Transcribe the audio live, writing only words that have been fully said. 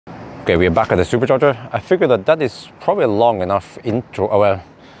Okay, we're back at the supercharger. I figured that that is probably a long enough intro, a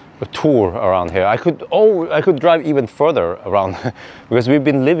tour around here. I could drive even further around because we've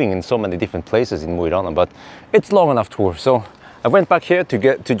been living in so many different places in Mo i Rana, but it's long enough tour. So I went back here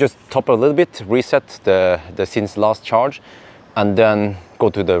to just top a little bit, reset the since last charge, and then go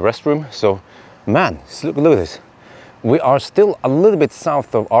to the restroom. So man, look at this. We are still a little bit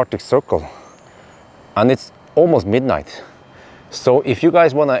south of Arctic Circle and it's almost midnight. So if you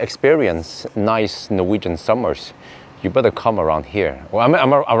guys want to experience nice Norwegian summers, you better come around here. Well,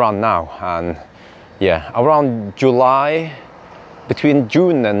 I'm around now, and yeah, around July, between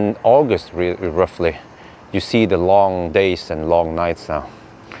June and August roughly, you see the long days and long nights now.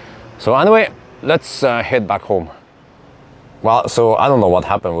 So anyway, let's head back home. Well, so I don't know what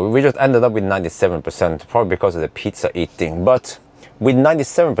happened. We just ended up with 97%, probably because of the pizza eating. But with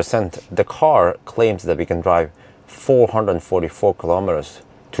 97%, the car claims that we can drive 444 kilometers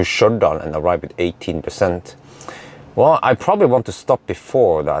to Stjørdal and arrive at 18%. Well, I probably want to stop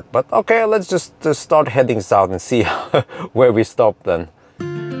before that, but okay, let's just start heading south and see where we stop then.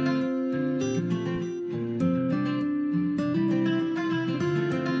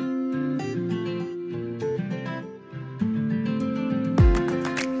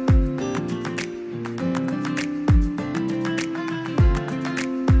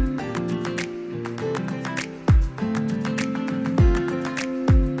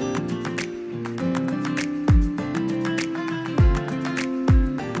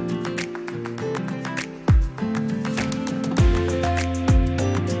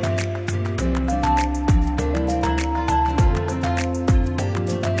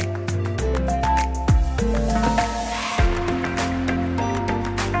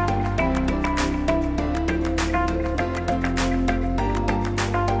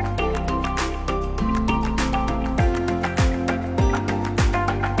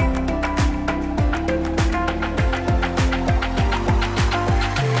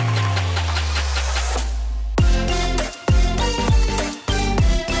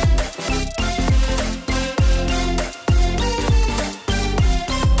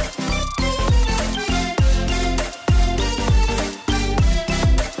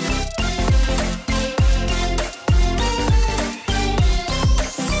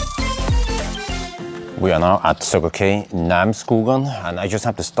 We are now at Circle K Namsskogan, and I just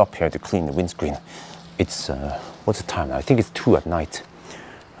have to stop here to clean the windscreen. It's, what's the time now? I think it's 2 at night.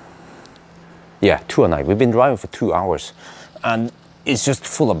 Yeah, 2 at night. We've been driving for 2 hours and it's just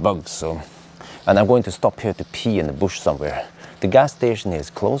full of bugs. So, and I'm going to stop here to pee in the bush somewhere. The gas station is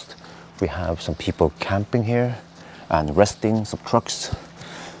closed. We have some people camping here and resting, some trucks.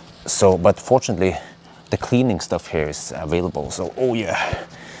 So, but fortunately, the cleaning stuff here is available. So, oh yeah.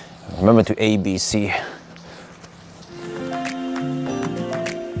 Remember to ABC.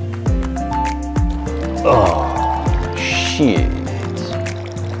 Oh, shit.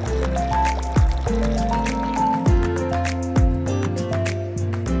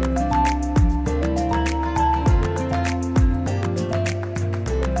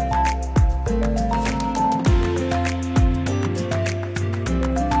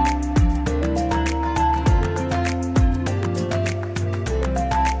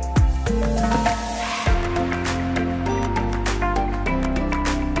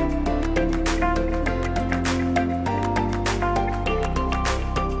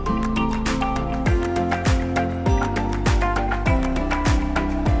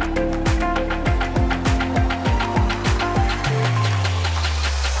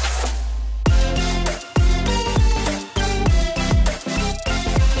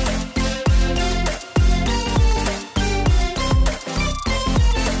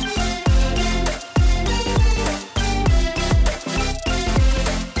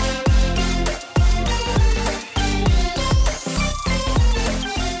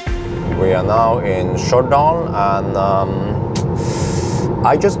 We are now in Stjørdal, and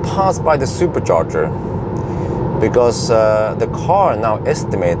I just passed by the supercharger because the car now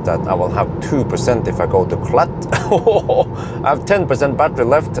estimates that I will have 2% if I go to Klatt. I have 10% battery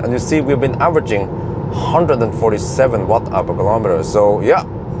left, and you see we've been averaging 147 watt-hour per kilometer. So yeah,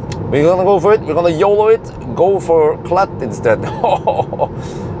 we're gonna go for it. We're gonna YOLO it, go for Klatt instead.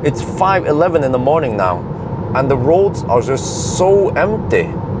 It's 5:11 in the morning now, and the roads are just so empty.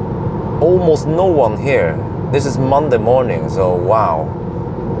 Almost no one here. This is Monday morning, so wow.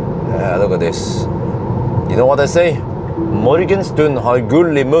 Look at this. You know what I say? Morgenstund har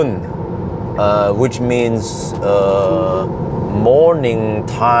gull i munn, which means morning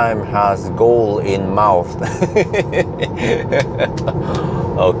time has gold in mouth.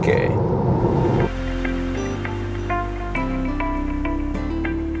 Okay.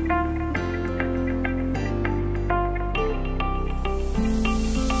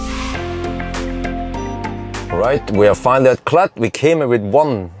 right, we are finally at Clat. We came in with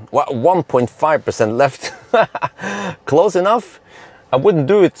 1.5% left. Close enough. I wouldn't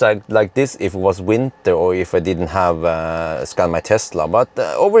do it like this if it was winter or if I didn't have ScanMyTesla, but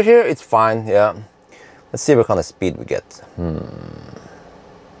over here it's fine. Yeah, let's see what kind of speed we get.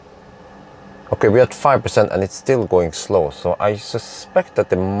 Okay, we're at 5% and it's still going slow, so I suspect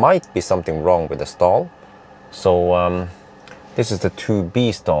that there might be something wrong with the stall. So this is the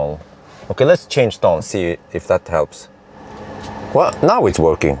 2B stall. Okay, let's change stall and see if that helps. Well, now it's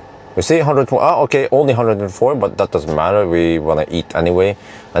working. You see 104, okay, only 104, but that doesn't matter. We want to eat anyway.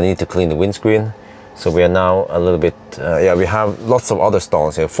 I need to clean the windscreen. So we are now a little bit, yeah, we have lots of other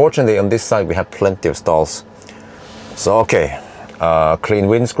stalls here. Fortunately, on this side, we have plenty of stalls. So, okay, clean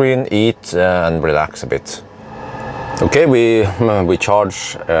windscreen, eat, and relax a bit. Okay, we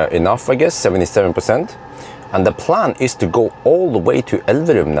charge enough, I guess, 77%. And the plan is to go all the way to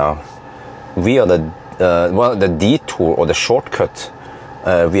Elverum now via the, well, the detour or the shortcut.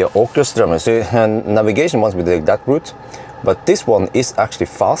 Via Åkerström. So navigation once we take that route, but this one is actually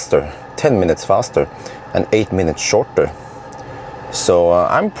faster, 10 minutes faster and 8 minutes shorter. So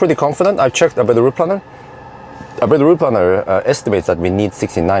I'm pretty confident. I checked about the route planner. About the route planner estimates that we need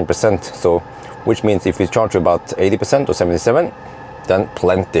 69%, so which means if we charge about 80% or 77%, then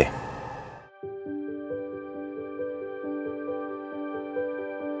plenty.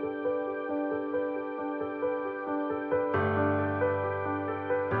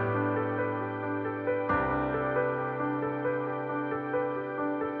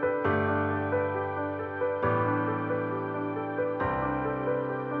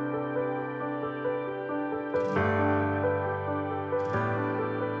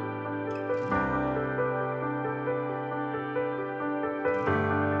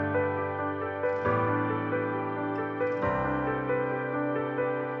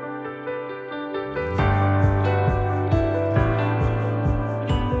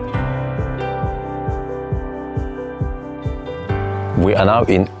 We are now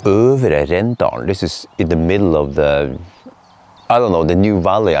in Øvre Rendalen. This is in the middle of the, I don't know, the new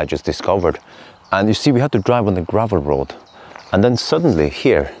valley I just discovered. And you see, we had to drive on the gravel road. And then suddenly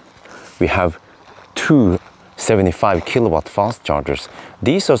here, we have two 75 kilowatt fast chargers.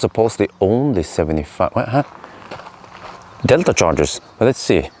 These are supposedly only 75, huh? Delta chargers. But let's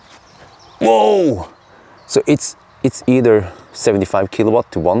see. Whoa! So it's either 75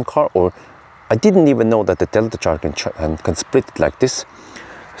 kilowatt to one car, or I didn't even know that the Delta charger can split it like this.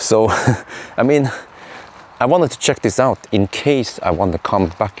 So, I mean, I wanted to check this out in case I want to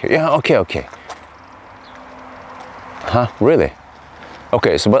come back here. Yeah, okay. Huh, really?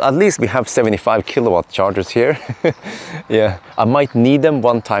 Okay, so but at least we have 75 kilowatt chargers here. Yeah, I might need them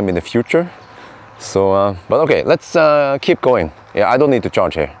one time in the future. So, but okay, let's keep going. Yeah, I don't need to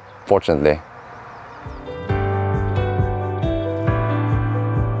charge here, fortunately.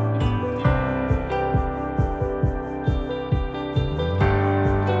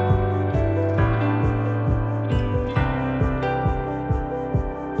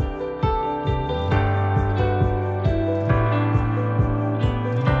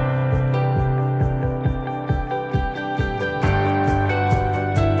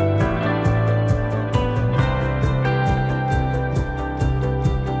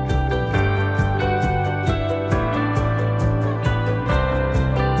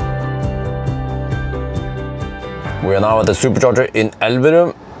 We are now at the supercharger in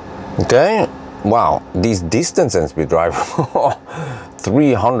Elverum. Okay, wow, these distances we drive,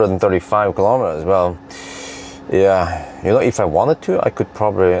 335 kilometers. Well, yeah, you know, if I wanted to, I could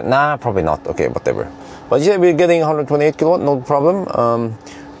probably, nah, probably not. Okay, whatever. But yeah, we're getting 128 kilowatt, no problem.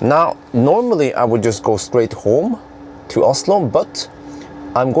 Now, normally I would just go straight home to Oslo, but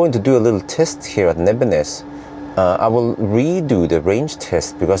I'm going to do a little test here at Nebbenes. I will redo the range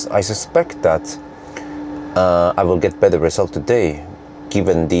test because I suspect that I will get better result today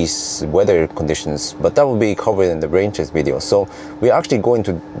given these weather conditions, but that will be covered in the range test video. So we're actually going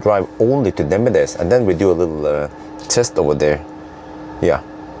to drive only to Nebbenes and then we do a little test over there. Yeah,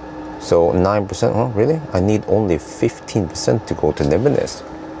 so 9%, oh really? I need only 15% to go to Nebbenes.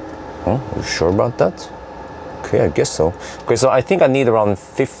 Huh? Are you sure about that? Okay, I guess so. Okay, so I think I need around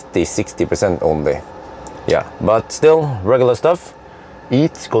 50-60% only. Yeah, but still regular stuff.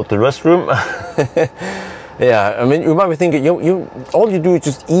 Eat, go to the restroom. Yeah, I mean, you might be thinking, all you do is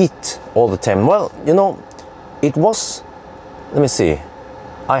just eat all the time. Well, you know, it was, let me see,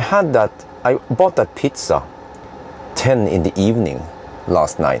 I bought that pizza 10 in the evening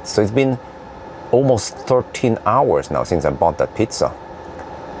last night. So it's been almost 13 hours now since I bought that pizza.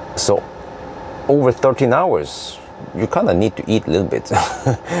 So over 13 hours, you kind of need to eat a little bit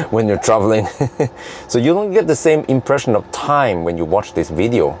when you're traveling. So you don't get the same impression of time when you watch this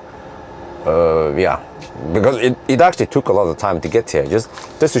video. Yeah, because it actually took a lot of time to get here. Just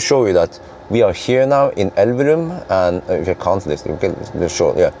to show you that we are here now in Elverum, and if I count this, you get the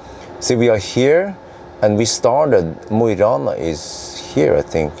short. Yeah, see, we are here, and we started. Mo i Rana is here, I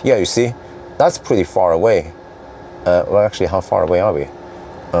think. Yeah, you see, that's pretty far away. Well, actually, how far away are we?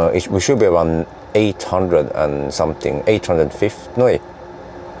 We should be around 800 and something, 850. No, wait,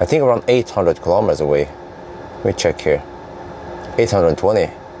 I think around 800 kilometers away. Let me check here. 820.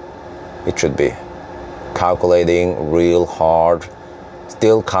 It should be. Calculating real hard.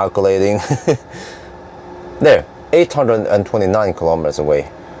 Still calculating. There, 829 kilometers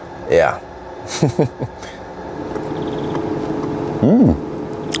away. Yeah.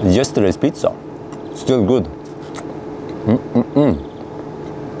 Yesterday's pizza. Still good.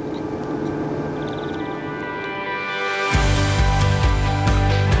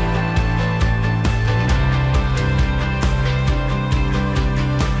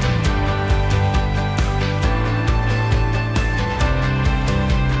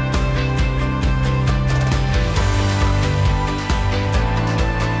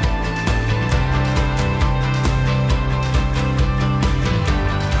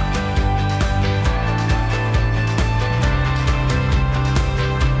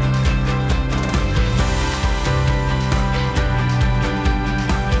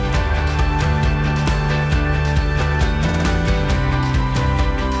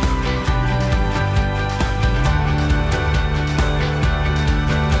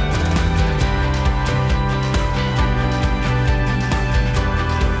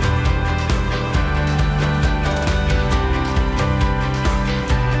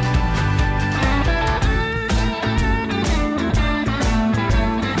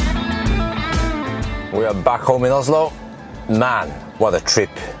 We are back home in Oslo. Man, what a trip.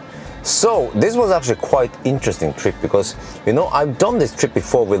 So this was actually quite interesting trip because, you know, I've done this trip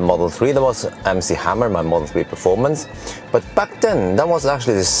before with Model 3. That was MC Hammer, my Model 3 Performance. But back then, that was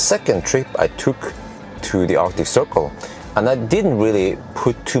actually the second trip I took to the Arctic Circle. And I didn't really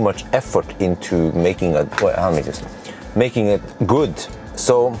put too much effort into making it, making it good.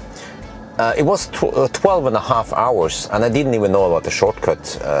 So it was 12 and a half hours, and I didn't even know about the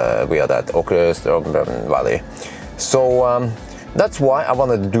shortcut via that Åkreström Valley. So that's why I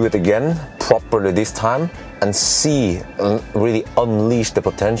wanted to do it again properly this time and see, really unleash the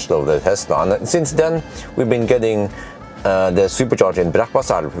potential of the Tesla. And since then, we've been getting the supercharger in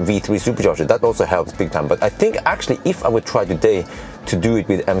Brakkvassar, V3 supercharger. That also helps big time. But I think actually, if I would try today to do it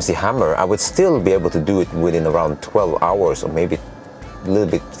with MC Hammer, I would still be able to do it within around 12 hours, or maybe a little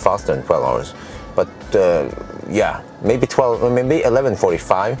bit faster than 12 hours. But yeah, maybe 12, maybe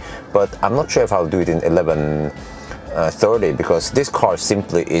 11:45. But I'm not sure if I'll do it in 11:30, because this car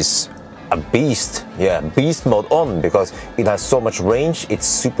simply is a beast. Yeah, beast mode on, because it has so much range. It's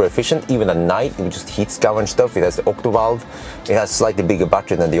super efficient. Even at night, it just heat scavenge stuff. It has the octo valve. It has slightly bigger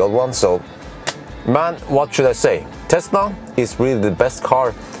battery than the old one. So, man, what should I say? Tesla is really the best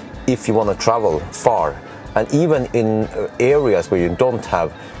car if you want to travel far. And even in areas where you don't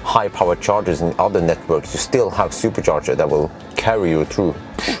have high power chargers in other networks, you still have supercharger that will carry you through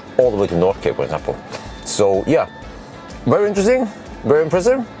all the way to North Cape, for example. So yeah, very interesting, very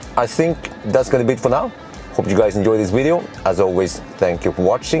impressive. I think that's gonna be it for now. Hope you guys enjoyed this video. As always, thank you for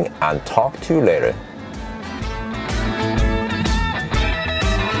watching, and talk to you later.